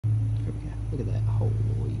Look at that, holy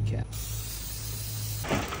cow.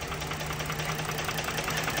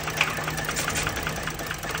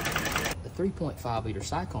 The 3.5 liter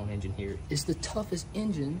Cyclone engine here is the toughest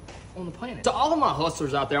engine on the planet. To all of my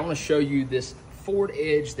hustlers out there, I want to show you this Ford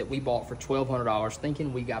Edge that we bought for $1,200,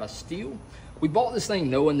 thinking we got a steal. We bought this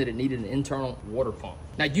thing knowing that it needed an internal water pump.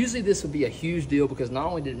 Now, usually this would be a huge deal because not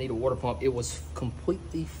only did it need a water pump, it was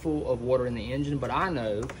completely full of water in the engine, but I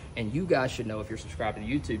know, and you guys should know if you're subscribed to the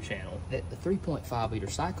YouTube channel, that the 3.5 liter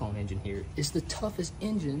Cyclone engine here is the toughest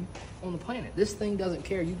engine on the planet. This thing doesn't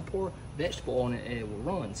care. You can pour vegetable on it and it will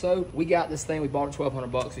run. So we got this thing, we bought it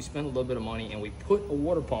 $1,200, we spent a little bit of money and we put a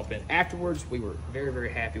water pump in. Afterwards, we were very,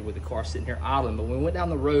 very happy with the car sitting here idling, but when we went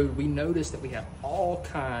down the road, we noticed that we had all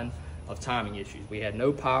kinds of timing issues. We had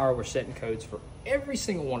no power. We're setting codes for every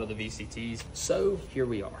single one of the VCTs. So here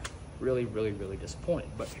we are. Really, really, really disappointed.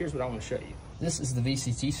 But here's what I want to show you. This is the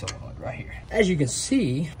VCT solenoid right here. As you can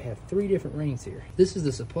see, we have 3 different rings here. This is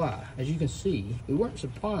the supply. As you can see, we weren't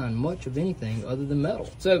supplying much of anything other than metal.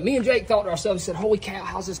 So me and Jake thought to ourselves, said, holy cow,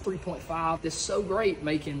 how's this 3.5? This is so great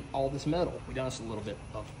making all this metal. We done this a little bit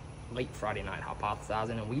of late Friday night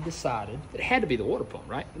hypothesizing, and we decided that it had to be the water pump,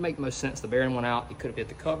 right? It made the most sense. The bearing went out, it could have hit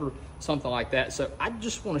the cover, something like that. So I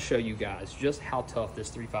just want to show you guys just how tough this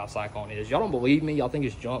 3.5 Cyclone is. Y'all don't believe me, y'all think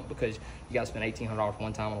it's junk because you guys spent $1,800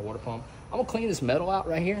 one time on a water pump. I'm gonna clean this metal out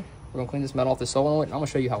right here. We're gonna clean this metal off the solenoid, and I'm gonna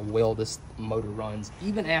show you how well this motor runs,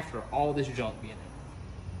 even after all this junk being in.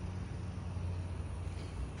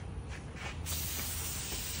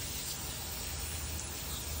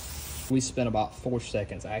 We spent about 4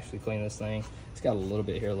 seconds actually cleaning this thing. It's got a little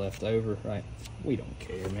bit here left over, right? We don't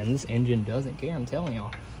care, man. This engine doesn't care. I'm telling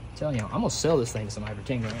y'all. I'm gonna sell this thing to somebody for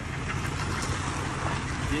 10 grand.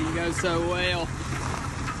 Didn't go so well.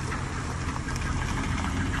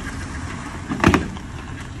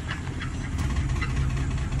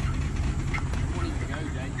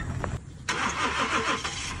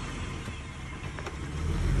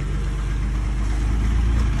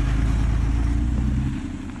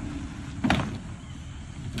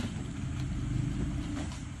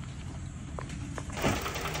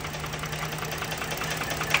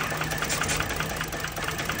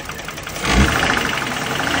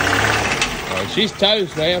 She's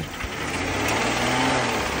toast, man.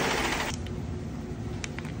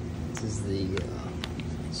 This is the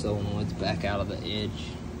solenoids back out of the edge.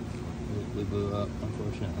 We blew up,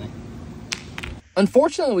 unfortunately.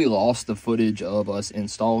 Unfortunately, we lost the footage of us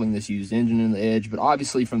installing this used engine in the edge, but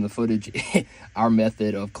obviously from the footage, our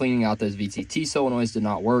method of cleaning out those VCT solenoids did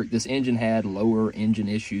not work. This engine had lower engine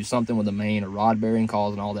issues, something with the main or rod bearing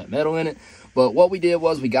causing all that metal in it. But what we did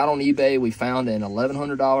was we got on eBay, we found an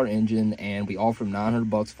 $1,100 engine, and we offered them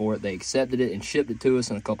 $900 for it. They accepted it and shipped it to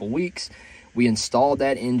us in a couple weeks. We installed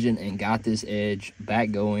that engine and got this edge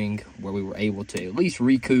back going where we were able to at least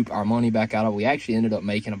recoup our money back out of it. We actually ended up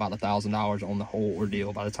making about $1,000 on the whole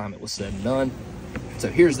ordeal by the time it was said and done. So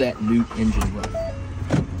here's that new engine run. That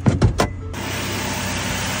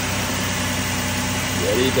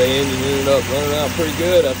eBay engine ended up running out pretty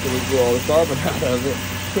good after we blew all the carbon out of it.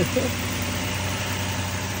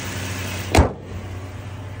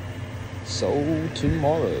 Sold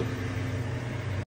tomorrow.